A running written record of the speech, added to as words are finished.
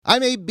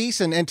I'm Abe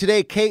Beeson, and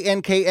today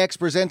KNKX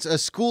presents a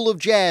School of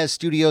Jazz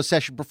studio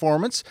session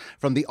performance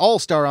from the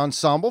All-Star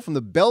Ensemble from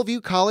the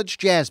Bellevue College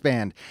Jazz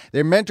Band.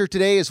 Their mentor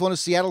today is one of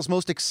Seattle's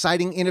most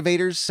exciting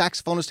innovators,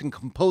 saxophonist and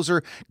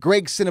composer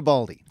Greg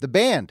Sinibaldi. The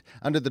band,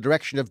 under the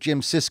direction of Jim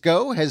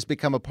Sisko, has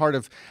become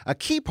a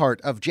key part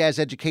of jazz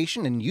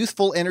education and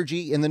youthful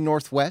energy in the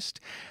Northwest.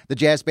 The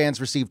jazz bands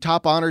received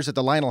top honors at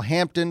the Lionel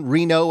Hampton,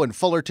 Reno, and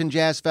Fullerton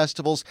Jazz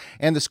Festivals,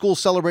 and the school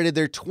celebrated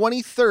their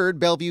 23rd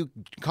Bellevue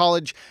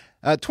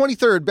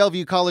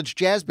College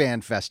Jazz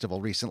Band Festival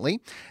recently.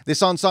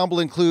 This ensemble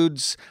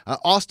includes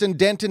Austin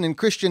Denton and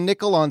Christian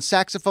Nickel on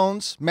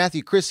saxophones,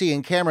 Matthew Chrissy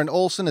and Cameron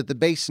Olson at the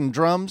bass and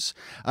drums.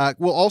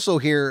 We'll also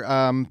hear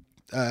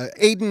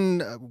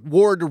Aidan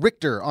Ward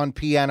Richter on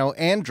piano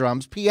and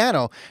drums,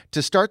 piano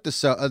to start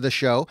the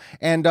show,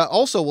 and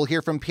also we'll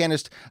hear from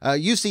pianist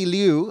Yusi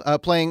Liu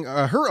playing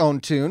her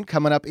own tune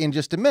coming up in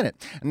just a minute.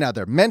 Now,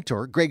 their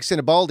mentor, Greg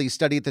Sinibaldi,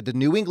 studied at the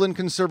New England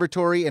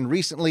Conservatory and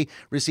recently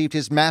received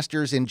his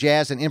master's in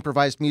jazz and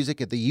improvised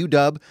music at the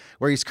UW,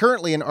 where he's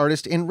currently an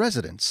artist in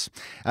residence.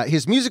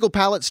 His musical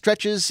palette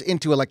stretches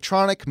into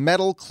electronic,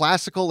 metal,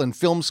 classical, and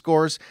film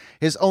scores.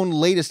 His own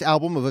latest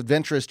album of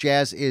adventurous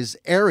jazz is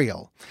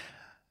Ariel.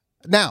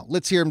 Now,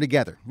 let's hear them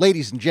together.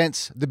 Ladies and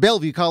gents, the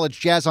Bellevue College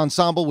Jazz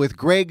Ensemble with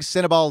Greg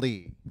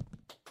Sinibaldi.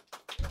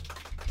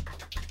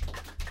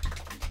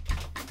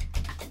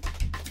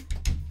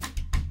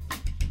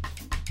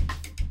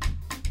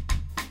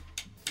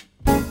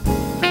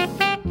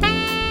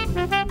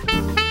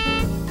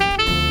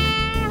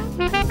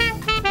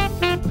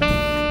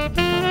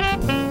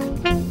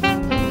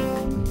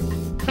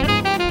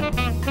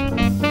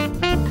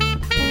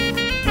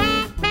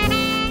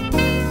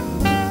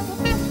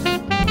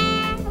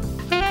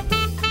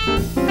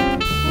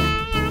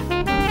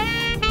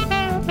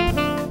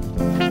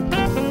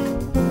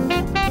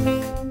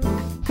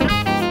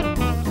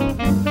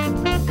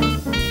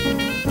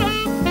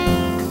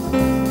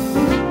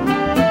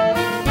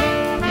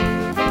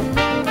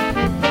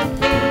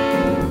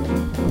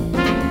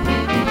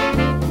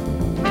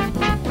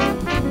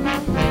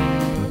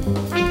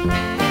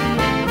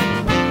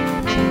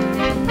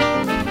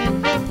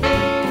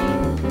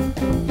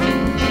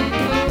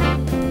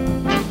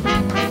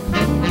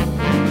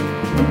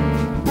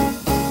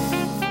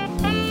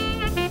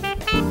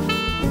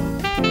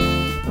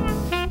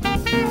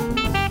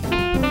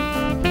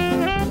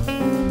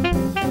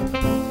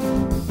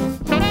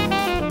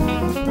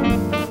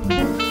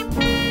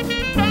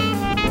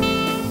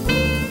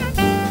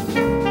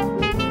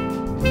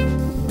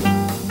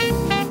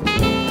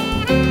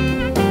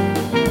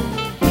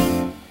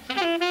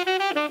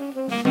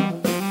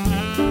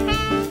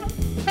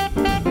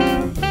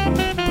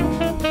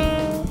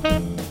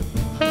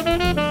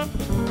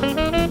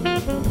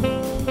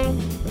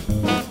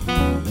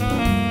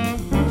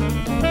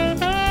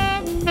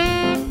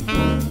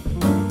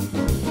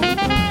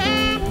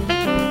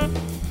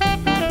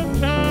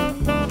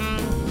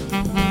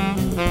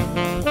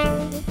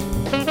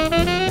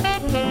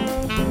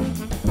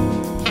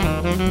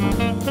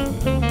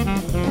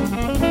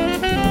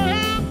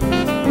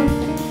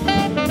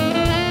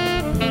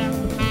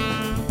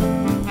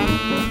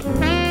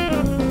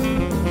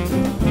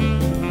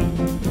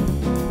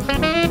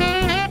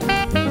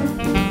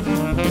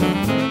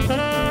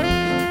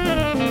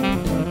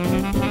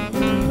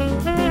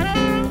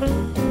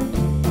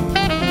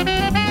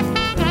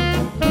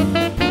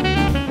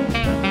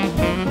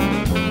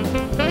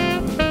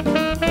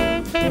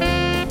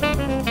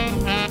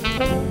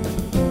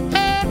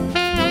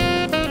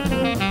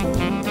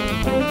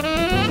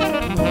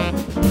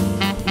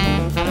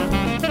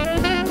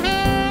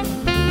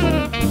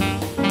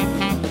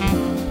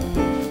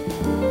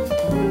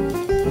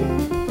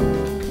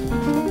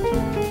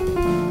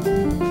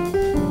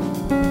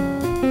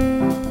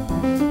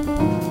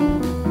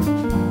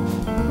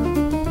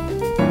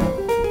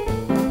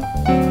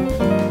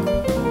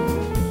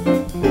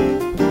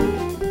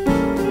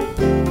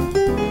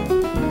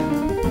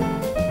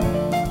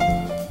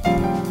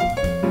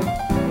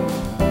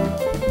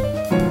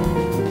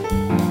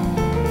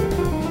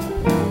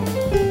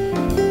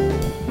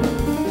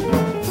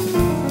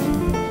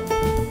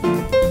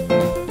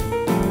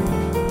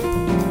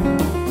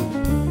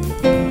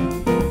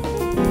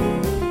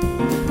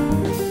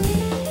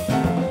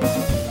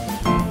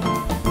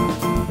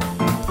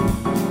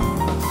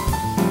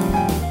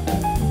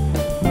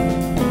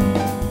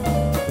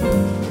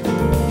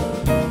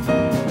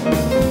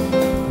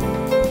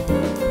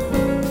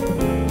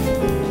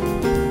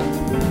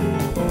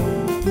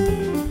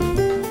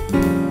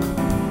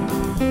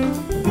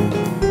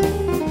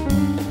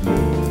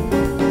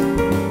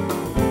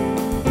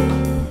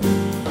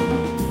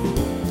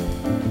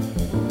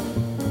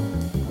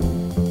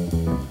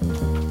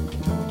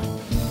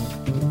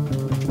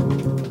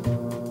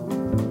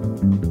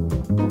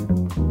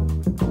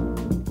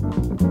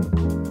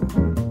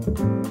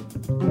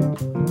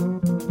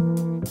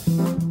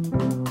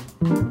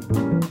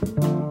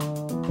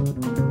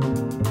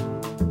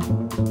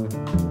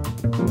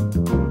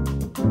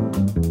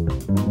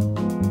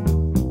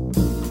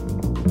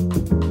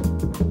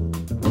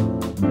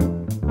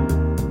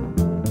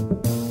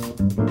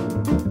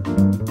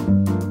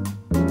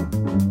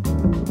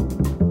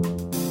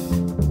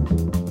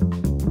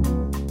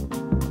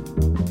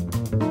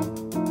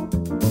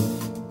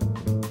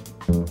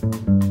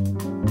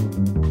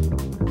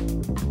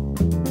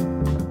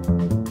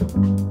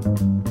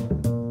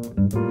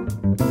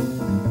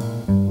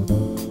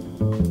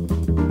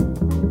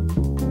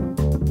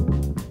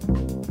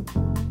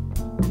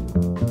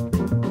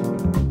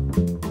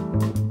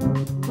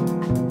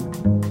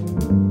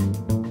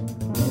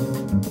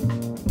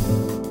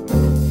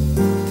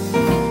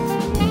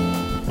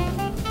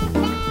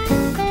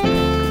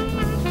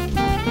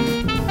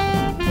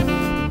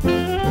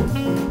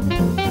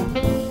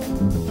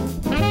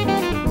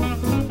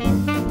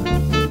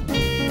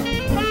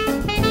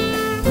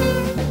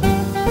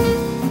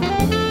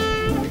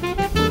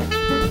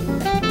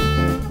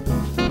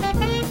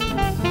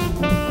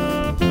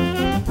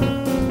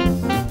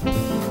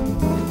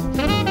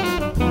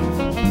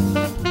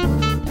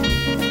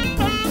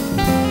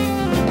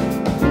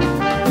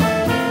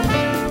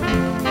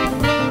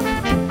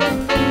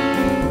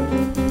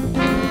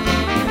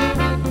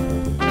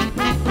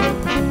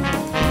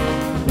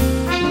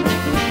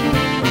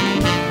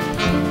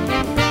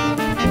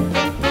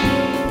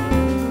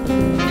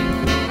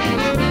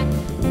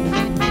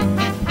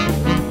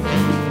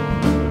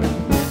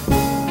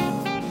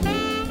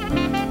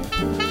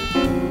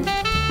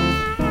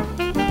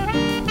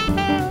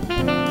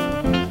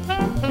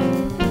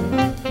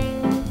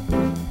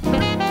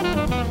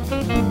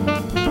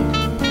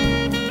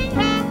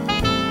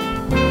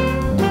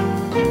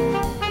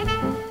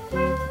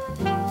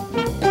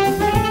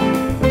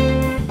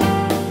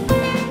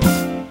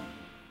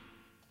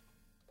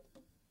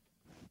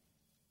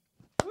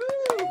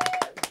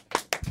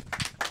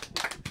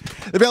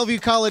 The Bellevue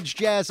College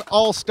Jazz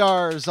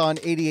All-Stars on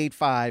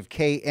 88.5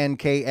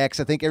 KNKX.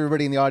 I think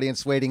everybody in the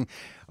audience waiting.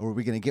 Are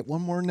we going to get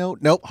one more note?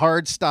 Nope,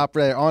 hard stop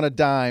there on a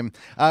dime.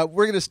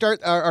 We're going to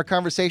start our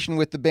conversation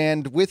with the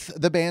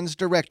band's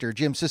director,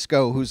 Jim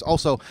Sisko, who's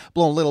also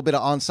blown a little bit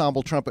of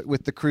ensemble trumpet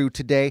with the crew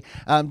today.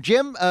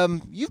 Jim,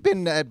 you've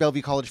been at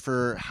Bellevue College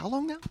for how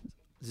long now?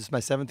 This is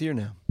my 7th year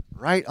now.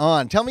 Right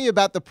on. Tell me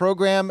about the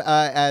program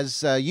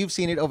as you've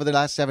seen it over the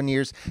last 7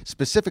 years,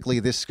 specifically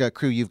this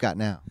crew you've got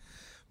now.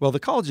 Well, the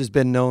college has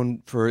been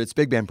known for its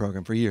big band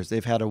program for years.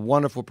 They've had a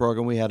wonderful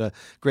program. We had a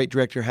great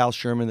director, Hal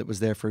Sherman, that was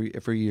there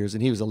for years,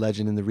 and he was a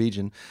legend in the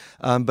region.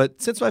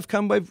 But since I've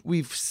come,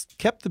 we've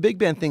kept the big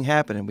band thing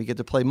happening. We get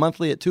to play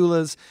monthly at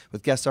Tula's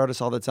with guest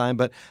artists all the time.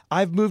 But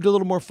I've moved a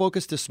little more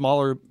focus to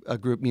smaller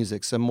group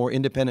music, some more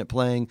independent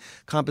playing,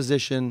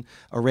 composition,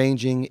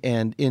 arranging,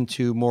 and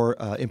into more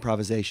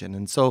improvisation.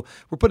 And so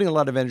we're putting a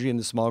lot of energy in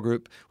the small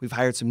group. We've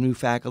hired some new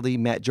faculty,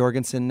 Matt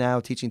Jorgensen now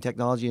teaching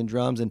technology and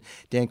drums, and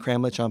Dan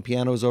Kramlich on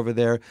pianos over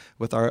there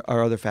with our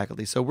other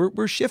faculty. So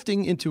we're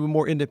shifting into a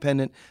more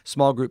independent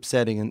small group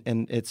setting,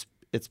 and it's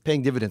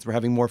paying dividends. We're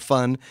having more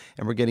fun,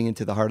 and we're getting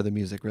into the heart of the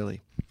music,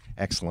 really.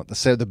 Excellent.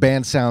 So the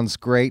band sounds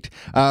great.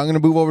 I'm going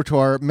to move over to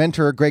our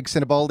mentor, Greg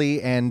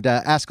Sinibaldi, and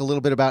ask a little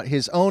bit about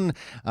his own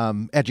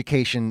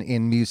education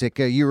in music.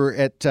 You were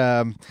at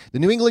the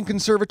New England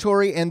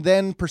Conservatory and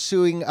then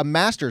pursuing a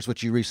master's,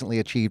 which you recently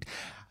achieved.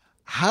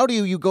 How do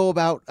you go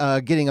about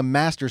getting a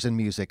master's in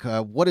music?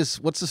 What's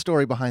the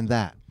story behind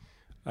that?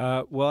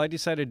 Well, I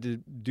decided to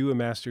do a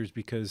master's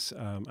because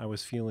I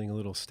was feeling a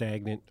little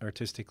stagnant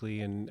artistically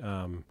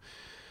and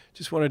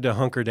just wanted to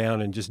hunker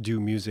down and just do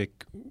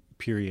music,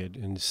 period,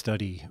 and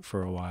study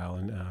for a while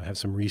and have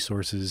some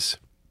resources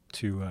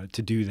to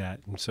do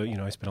that. And so,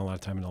 I spent a lot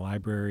of time in the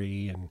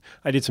library, and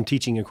I did some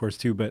teaching, of course,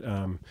 too.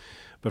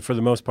 But for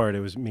the most part,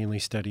 it was mainly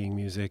studying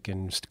music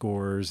and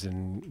scores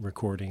and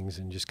recordings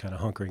and just kind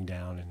of hunkering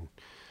down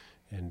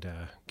and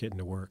getting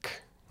to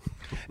work.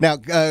 Now,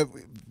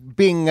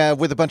 being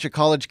with a bunch of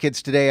college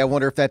kids today, I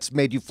wonder if that's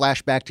made you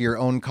flash back to your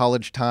own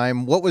college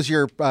time. What was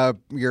your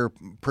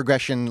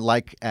progression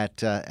like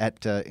at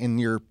in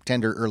your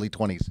tender early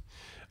 20s?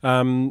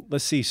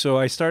 Let's see. So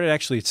I started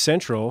actually at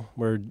Central,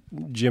 where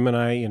Jim and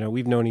I,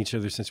 we've known each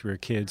other since we were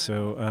kids.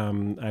 So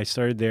I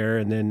started there,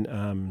 and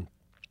then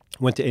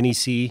went to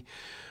NEC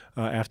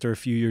after a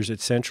few years at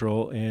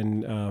Central,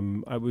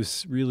 and I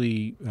was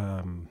really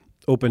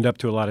opened up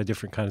to a lot of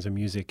different kinds of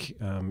music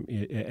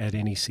at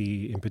NEC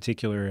in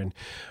particular. And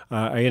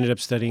I ended up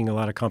studying a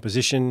lot of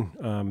composition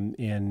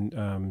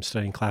and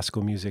studying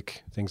classical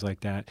music, things like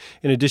that,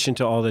 in addition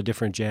to all the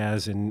different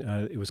jazz. And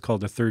it was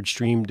called the Third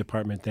Stream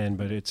department then,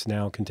 but it's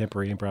now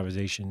contemporary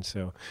improvisation.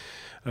 So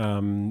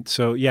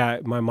yeah,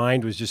 my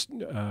mind was just,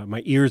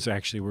 my ears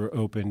actually were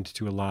opened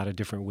to a lot of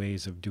different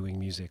ways of doing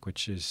music,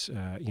 which is,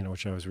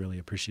 which I was really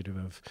appreciative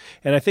of.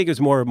 And I think it was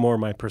more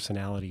my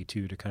personality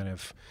too, to kind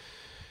of,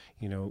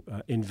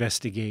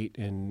 investigate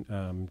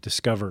and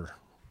discover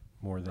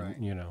more than,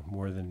 right.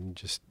 More than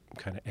just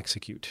kind of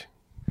execute.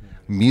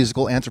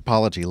 Musical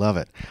anthropology, love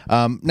it.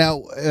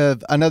 Now,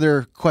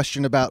 another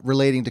question about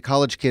relating to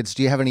college kids.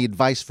 Do you have any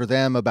advice for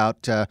them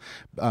about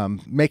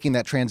making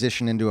that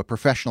transition into a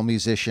professional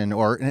musician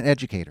or an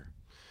educator?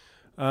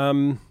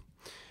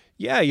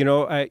 Yeah,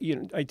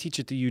 I teach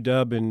at the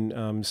UW,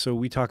 and so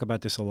we talk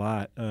about this a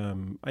lot.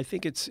 I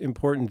think it's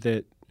important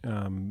that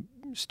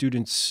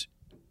students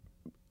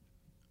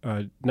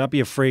not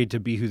be afraid to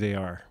be who they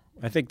are.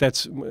 I think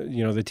that's,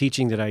 the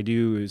teaching that I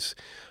do is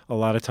a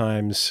lot of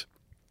times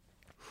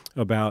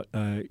about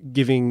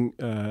giving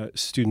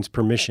students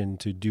permission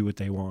to do what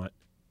they want.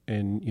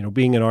 And,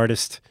 being an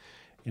artist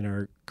in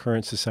our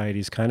current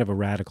society is kind of a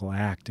radical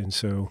act. And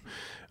so,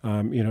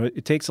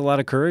 it takes a lot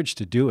of courage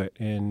to do it.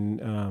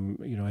 And,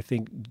 I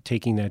think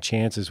taking that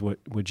chance is what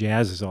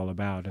jazz is all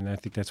about. And I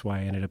think that's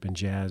why I ended up in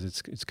jazz.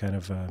 It's kind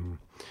of,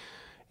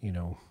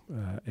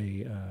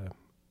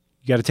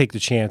 you got to take the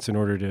chance in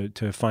order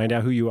to find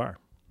out who you are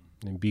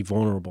and be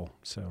vulnerable.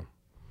 So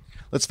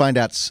let's find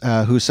out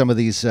who some of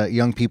these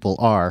young people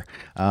are,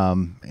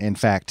 in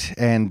fact,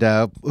 and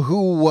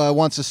who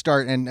wants to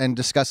start and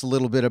discuss a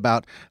little bit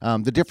about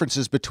the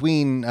differences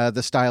between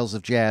the styles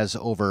of jazz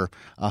over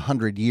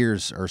 100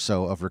 years or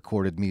so of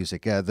recorded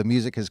music. The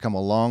music has come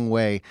a long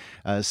way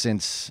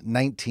since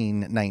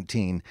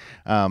 1919.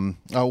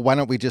 Why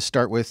don't we just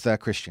start with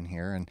Christian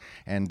here?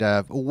 And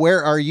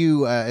where are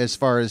you as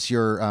far as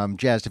your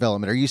jazz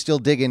development? Are you still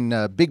digging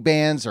big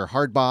bands or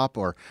hard bop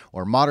or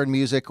modern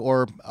music,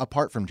 or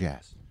apart from jazz?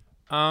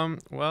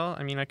 Well,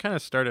 I kind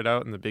of started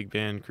out in the big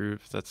band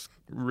group. That's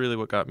really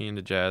what got me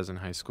into jazz in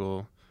high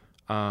school.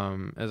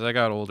 As I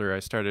got older, I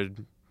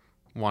started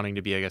wanting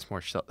to be, I guess,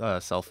 more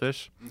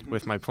selfish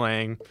with my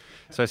playing.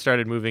 So I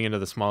started moving into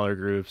the smaller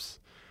groups.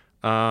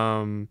 Now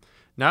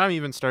I'm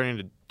even starting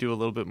to do a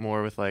little bit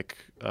more with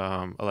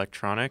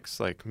electronics,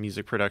 like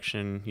music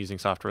production, using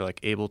software like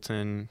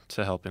Ableton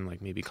to help in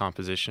maybe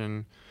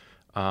composition.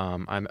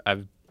 I'm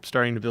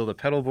starting to build a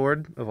pedal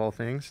board, of all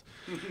things.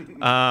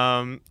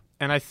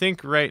 And I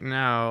think right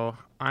now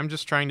I'm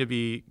just trying to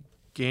be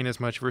gain as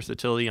much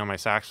versatility on my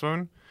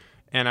saxophone.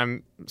 And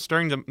I'm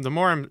starting to, the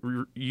more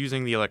I'm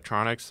using the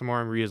electronics, the more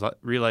I'm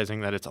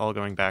realizing that it's all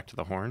going back to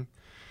the horn.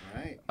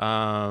 Right.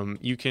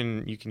 You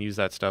can use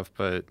that stuff,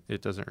 but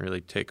it doesn't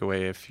really take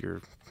away if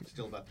you're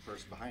Still about the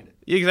person behind it.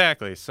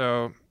 exactly.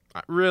 So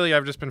really,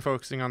 I've just been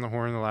focusing on the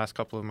horn the last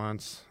couple of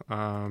months.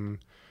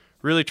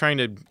 Really trying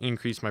to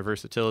increase my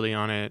versatility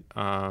on it.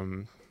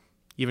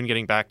 Even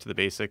getting back to the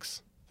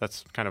basics.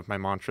 That's kind of my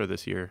mantra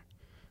this year.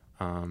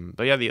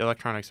 But yeah, the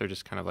electronics are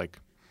just kind of like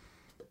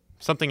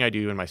something I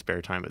do in my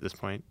spare time at this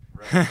point.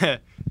 Right.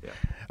 Yeah.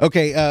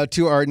 Okay,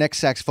 to our next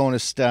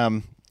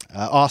saxophonist,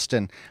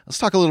 Austin. Let's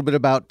talk a little bit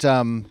about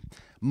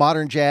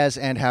modern jazz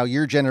and how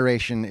your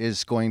generation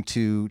is going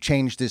to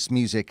change this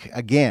music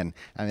again.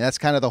 I mean, that's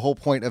kind of the whole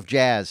point of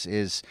jazz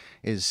is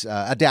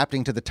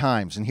adapting to the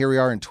times. And here we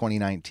are in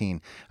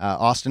 2019.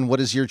 Austin, what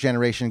is your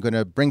generation going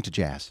to bring to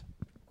jazz?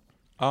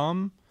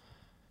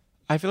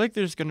 I feel like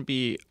there's going to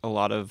be a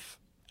lot of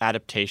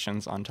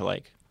adaptations onto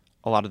like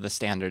a lot of the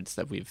standards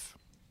that we've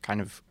kind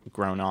of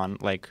grown on.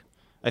 Like,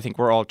 I think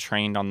we're all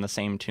trained on the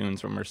same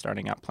tunes when we're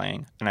starting out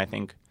playing, and I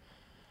think,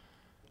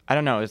 I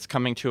don't know, it's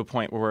coming to a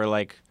point where we're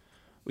like,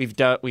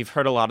 we've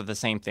heard a lot of the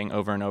same thing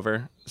over and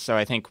over. So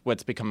I think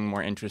what's becoming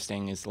more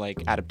interesting is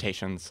like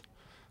adaptations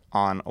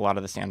on a lot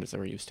of the standards that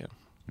we're used to.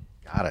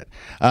 Got it.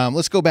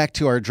 Let's go back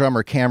to our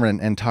drummer Cameron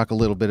and talk a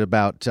little bit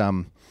about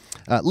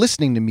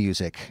listening to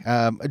music.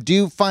 Do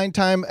you find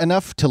time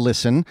enough to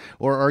listen,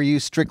 or are you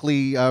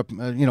strictly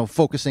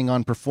focusing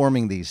on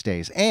performing these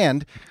days?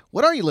 And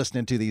what are you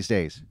listening to these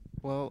days?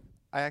 Well,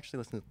 I actually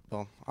listen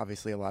to,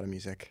 obviously a lot of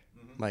music.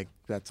 Like,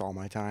 that's all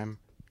my time.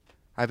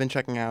 I've been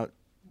checking out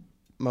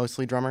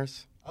mostly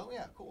drummers. Oh,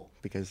 yeah, cool.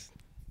 Because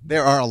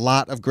there are a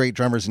lot of great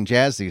drummers in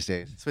jazz these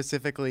days.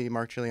 Specifically,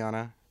 Mark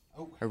Giuliana.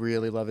 Oh. I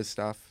really love his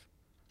stuff.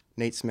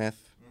 Nate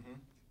Smith. Mm-hmm.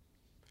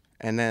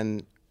 And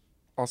then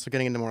also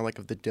getting into more like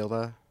of the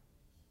Dilla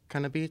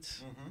kind of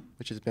beats,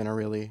 which has been a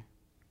really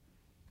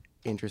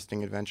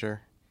interesting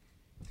adventure.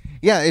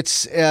 Yeah,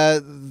 it's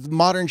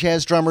modern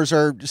jazz drummers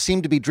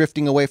seem to be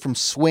drifting away from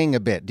swing a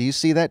bit. Do you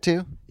see that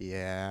too?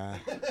 Yeah.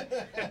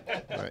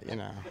 But,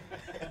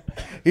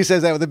 He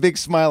says that with a big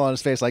smile on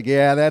his face, like,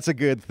 yeah, that's a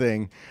good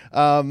thing.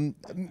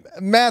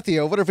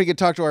 Matthew, I wonder if we could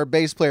talk to our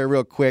bass player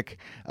real quick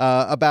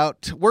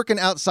about working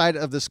outside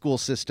of the school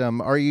system.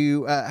 Are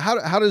you?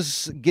 How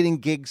does getting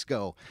gigs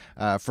go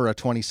for a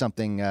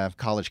 20-something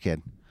college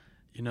kid?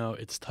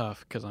 It's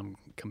tough because I'm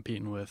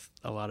competing with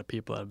a lot of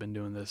people that have been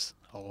doing this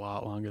a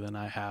lot longer than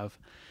I have.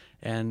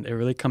 And it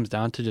really comes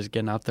down to just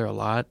getting out there a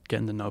lot,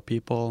 getting to know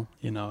people,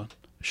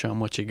 show them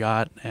what you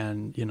got,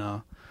 and,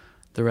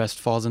 the rest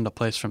falls into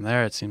place from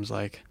there, it seems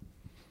like.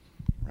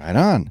 Right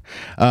on.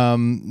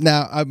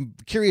 Now, I'm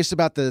curious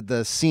about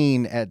the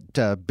scene at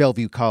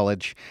Bellevue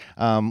College.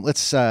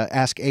 Let's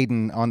ask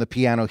Aiden on the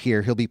piano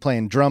here. He'll be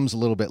playing drums a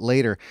little bit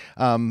later.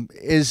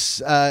 Is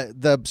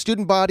the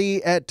student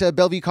body at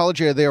Bellevue College,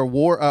 are they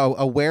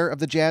aware of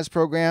the jazz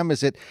program?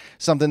 Is it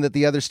something that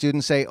the other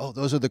students say, oh,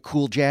 those are the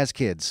cool jazz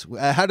kids?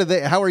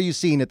 How are you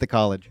seen at the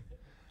college?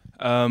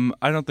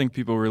 I don't think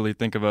people really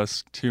think of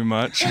us too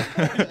much.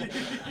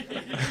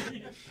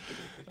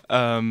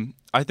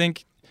 I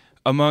think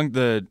among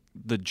the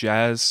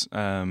jazz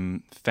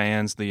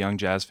fans, the young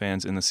jazz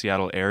fans in the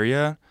Seattle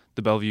area,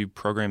 the Bellevue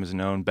program is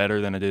known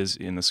better than it is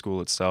in the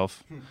school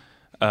itself,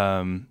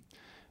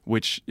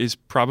 which is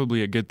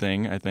probably a good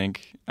thing, I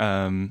think.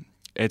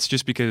 It's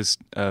just because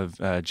of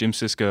Jim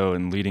Sisko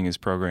and leading his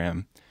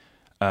program.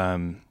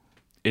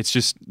 It's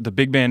just the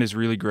big band is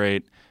really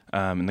great,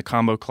 and the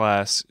combo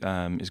class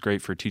is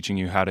great for teaching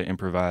you how to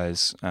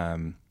improvise.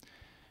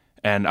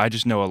 And I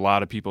just know a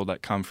lot of people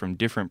that come from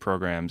different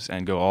programs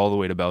and go all the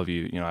way to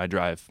Bellevue. I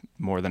drive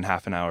more than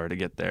half an hour to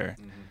get there,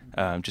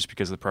 just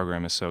because the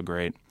program is so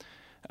great.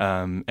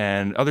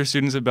 And other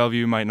students at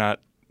Bellevue might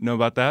not know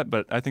about that,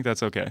 but I think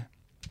that's okay.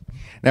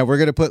 Now, we're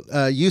going to put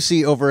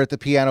Yusi over at the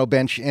piano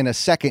bench in a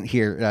second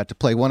here to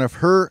play one of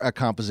her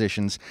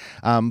compositions.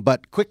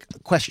 But quick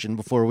question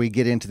before we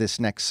get into this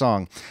next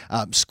song.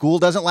 School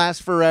doesn't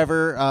last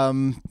forever.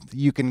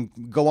 You can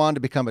go on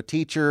to become a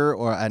teacher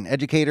or an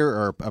educator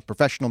or a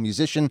professional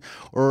musician,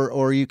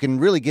 or you can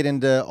really get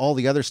into all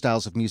the other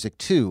styles of music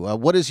too.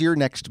 What is your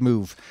next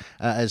move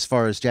as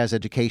far as jazz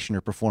education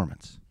or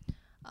performance?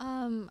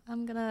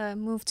 I'm gonna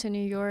move to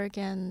New York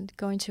and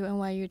going to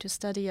NYU to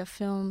study a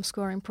film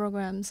scoring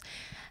programs.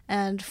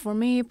 And for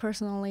me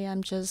personally,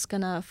 I'm just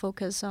gonna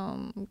focus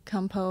on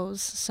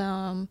compose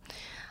some,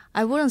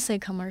 I wouldn't say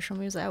commercial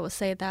music, I would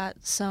say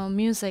that some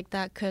music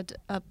that could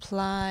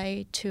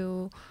apply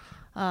to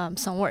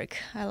some work.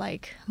 I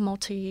like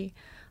multi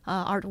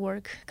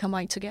artwork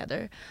combined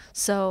together.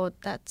 So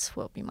that's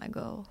will be my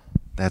goal.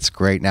 That's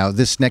great. Now,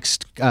 this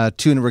next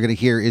tune we're going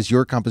to hear is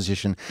your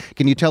composition.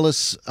 Can you tell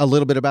us a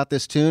little bit about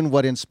this tune?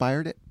 What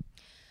inspired it?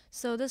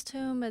 So this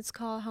tune is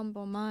called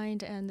Humble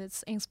Mind, and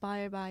it's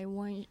inspired by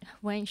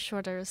Wayne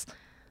Shorter's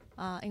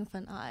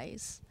Infant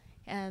Eyes.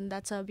 And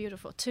that's a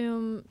beautiful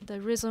tune.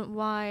 The reason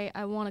why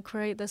I want to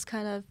create this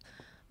kind of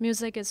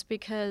music is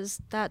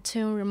because that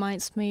tune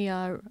reminds me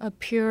of a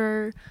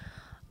pure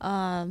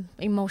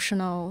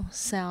emotional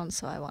sound,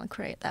 so I want to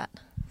create that.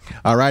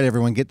 All right,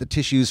 everyone, get the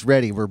tissues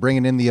ready. We're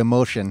bringing in the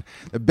emotion.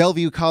 The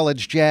Bellevue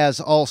College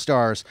Jazz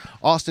All-Stars,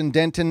 Austin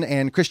Denton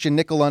and Christian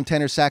Nickel on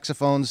tenor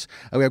saxophones.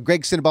 We have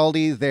Greg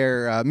Sinibaldi,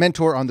 their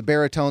mentor, on the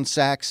baritone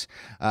sax.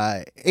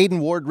 Aidan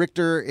Ward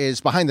Richter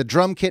is behind the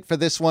drum kit for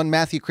this one.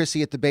 Matthew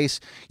Chrissy at the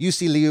bass.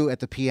 Yusi Liu at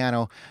the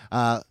piano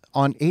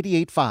on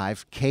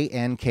 88.5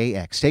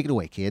 KNKX. Take it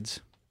away,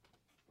 kids.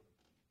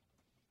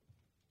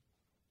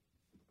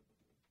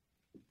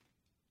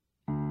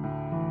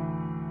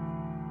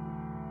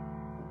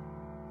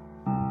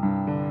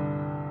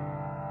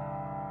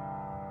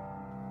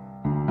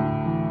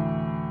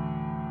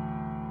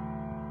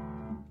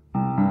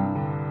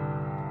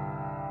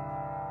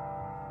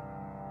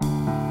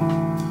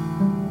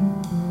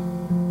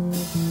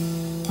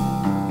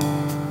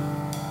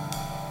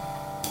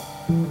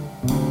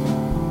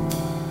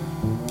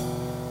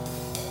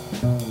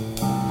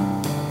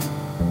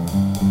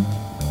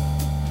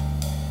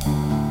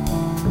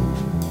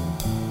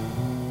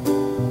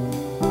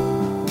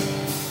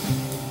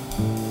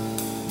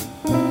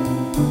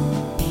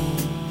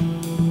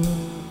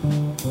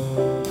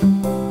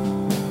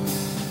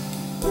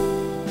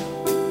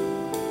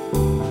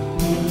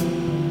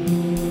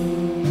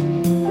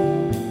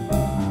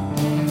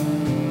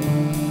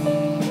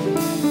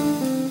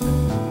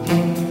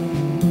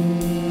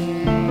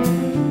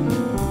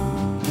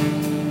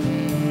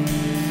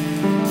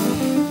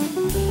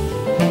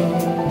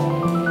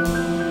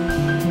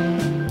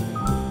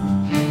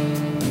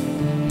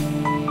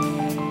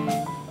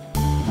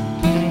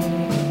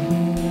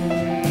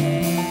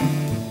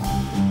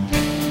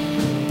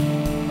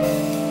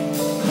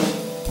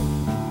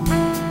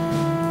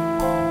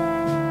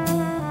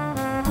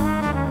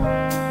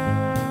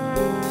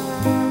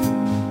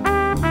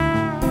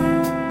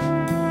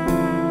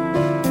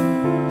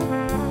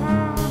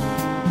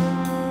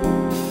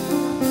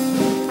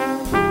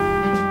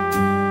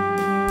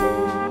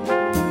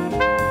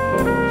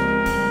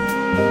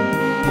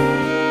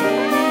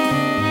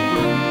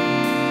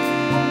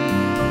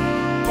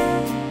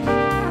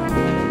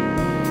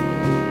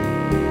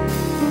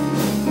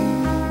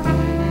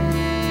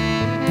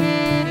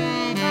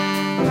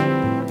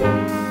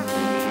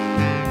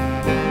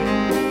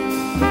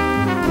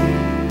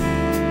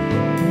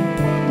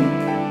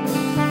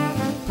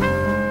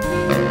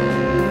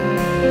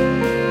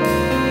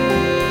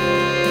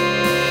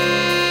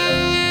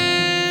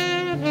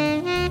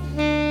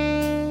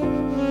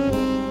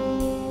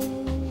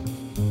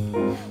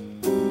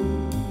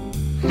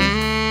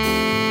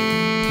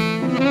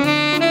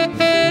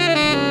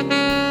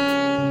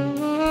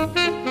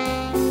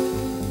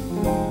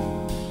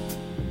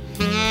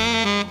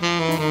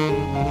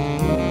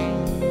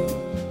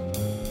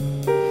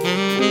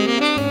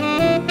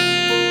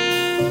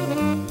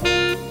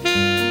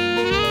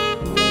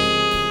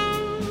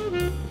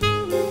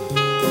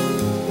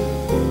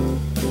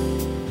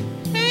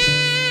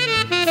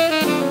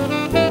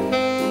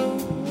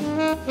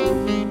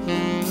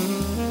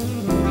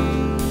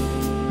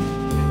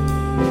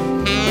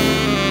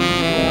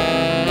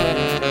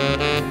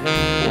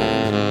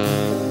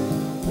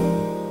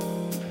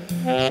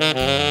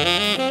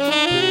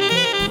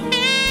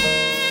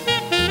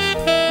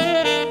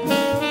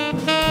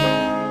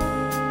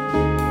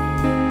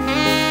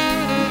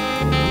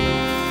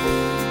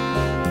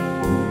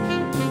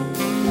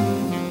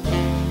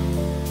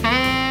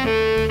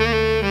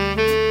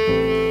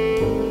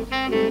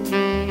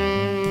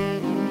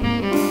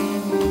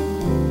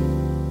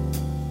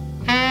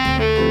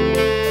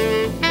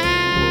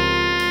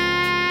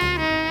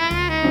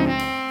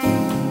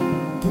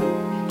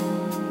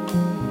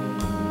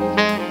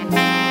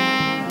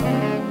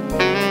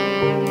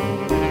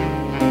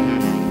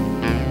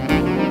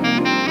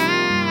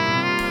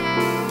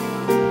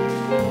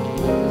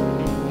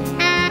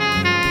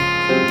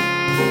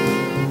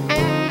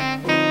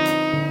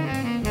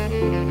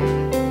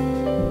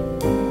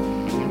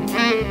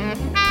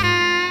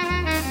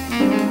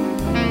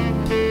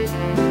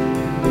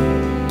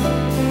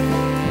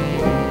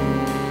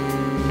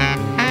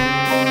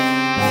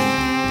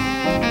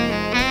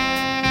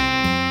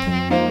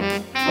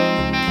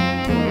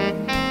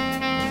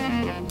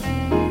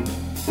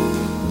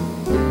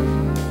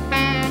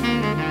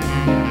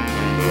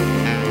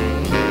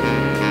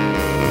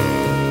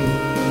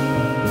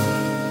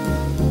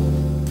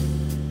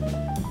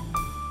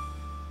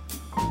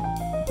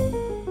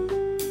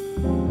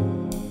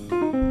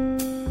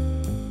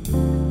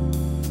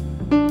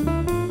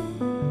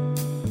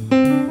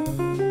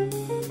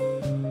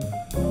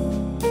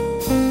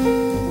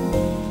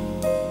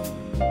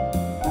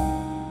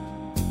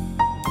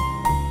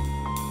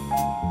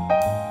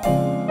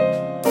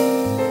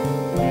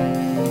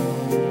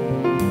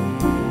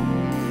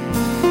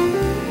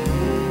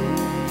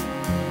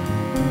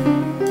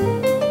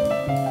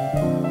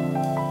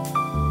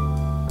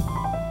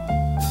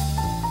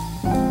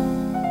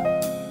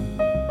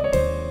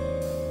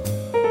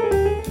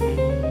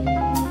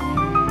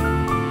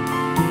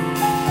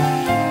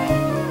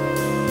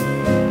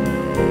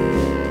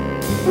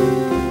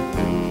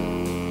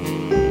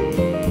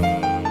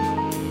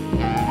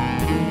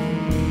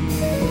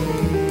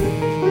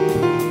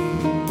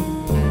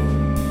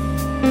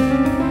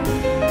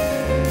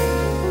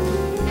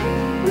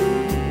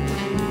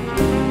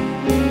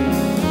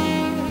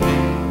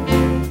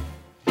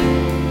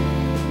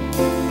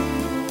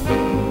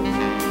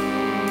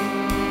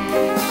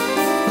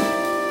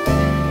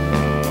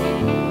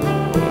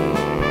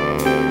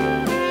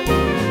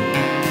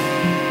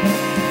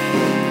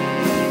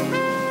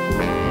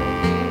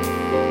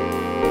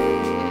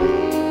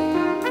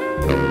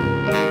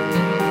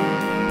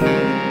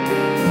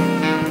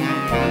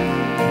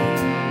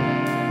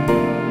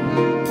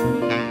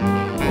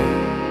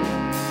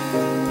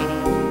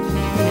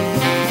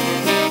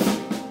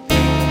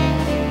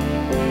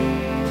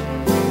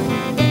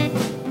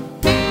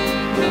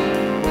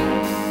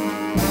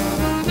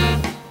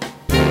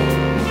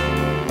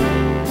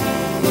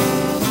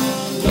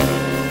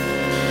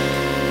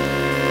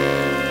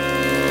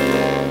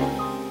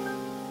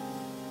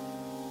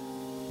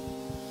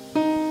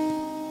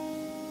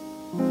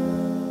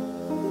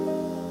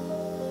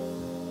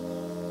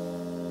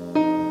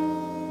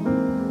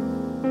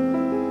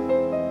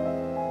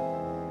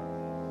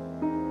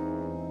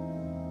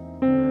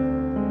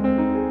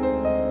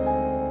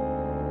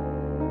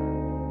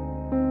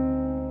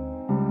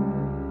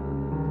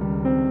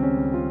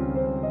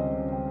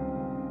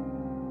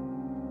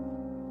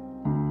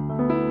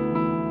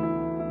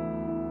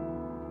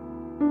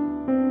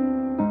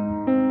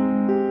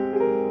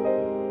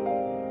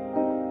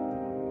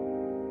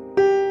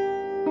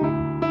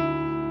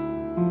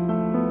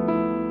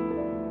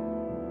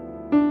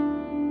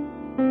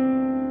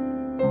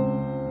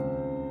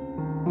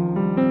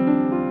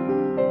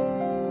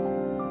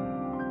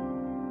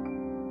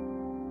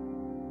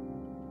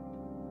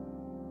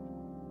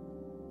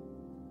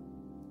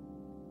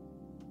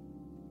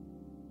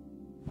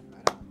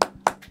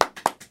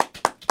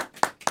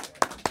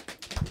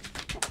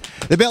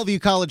 The Bellevue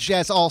College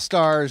Jazz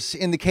All-Stars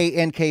in the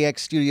KNKX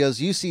studios.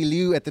 UC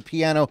Liu at the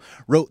piano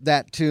wrote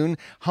that tune,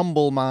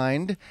 Humble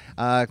Mind.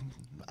 I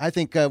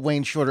think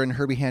Wayne Shorter and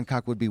Herbie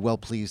Hancock would be well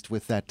pleased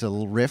with that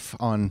little riff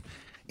on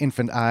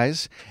Infant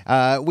Eyes.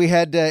 We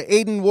had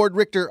Aidan Ward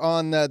Richter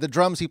on the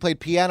drums. He played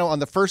piano on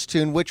the first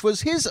tune, which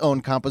was his own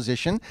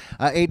composition.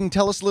 Aidan,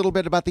 tell us a little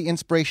bit about the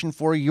inspiration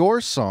for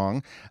your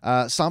song,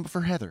 Samba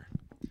for Heather.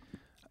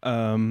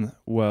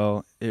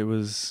 Well, it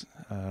was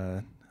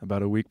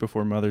about a week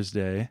before Mother's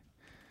Day,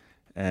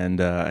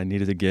 and I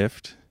needed a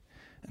gift,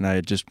 and I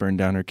had just burned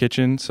down her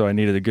kitchen, so I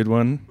needed a good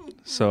one,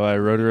 so I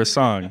wrote her a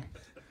song.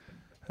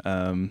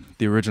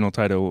 The original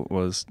title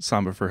was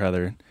Samba for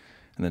Heather,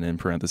 and then in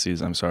parentheses,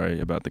 I'm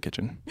sorry about the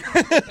kitchen.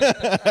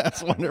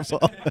 That's wonderful.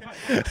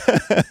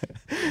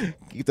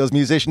 Keep those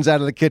musicians out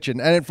of the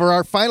kitchen. And for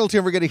our final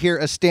tune, we're going to hear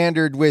a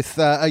standard with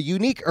a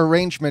unique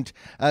arrangement.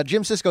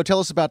 Jim Sisko, tell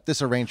us about this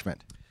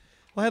arrangement.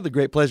 Well, I had the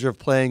great pleasure of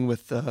playing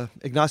with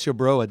Ignacio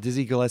Broa,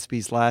 Dizzy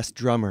Gillespie's last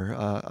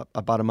drummer,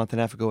 about a month and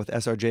a half ago with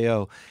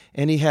SRJO.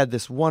 And he had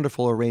this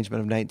wonderful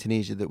arrangement of Night in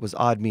Tunisia that was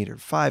odd meter,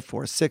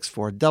 5/4,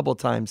 6/4, double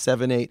time,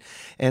 7/8.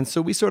 And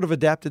so we sort of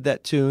adapted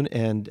that tune,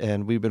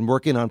 and we've been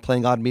working on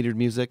playing odd metered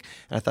music.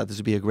 And I thought this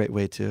would be a great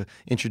way to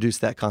introduce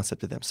that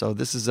concept to them. So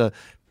this is a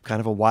kind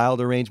of a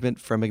wild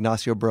arrangement from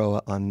Ignacio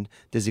Broa on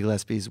Dizzy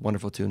Gillespie's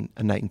wonderful tune,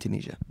 A Night in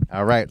Tunisia.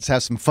 All right, let's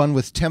have some fun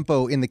with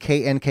tempo in the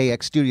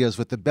KNKX studios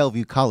with the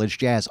Bellevue College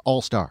Jazz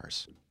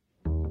All-Stars.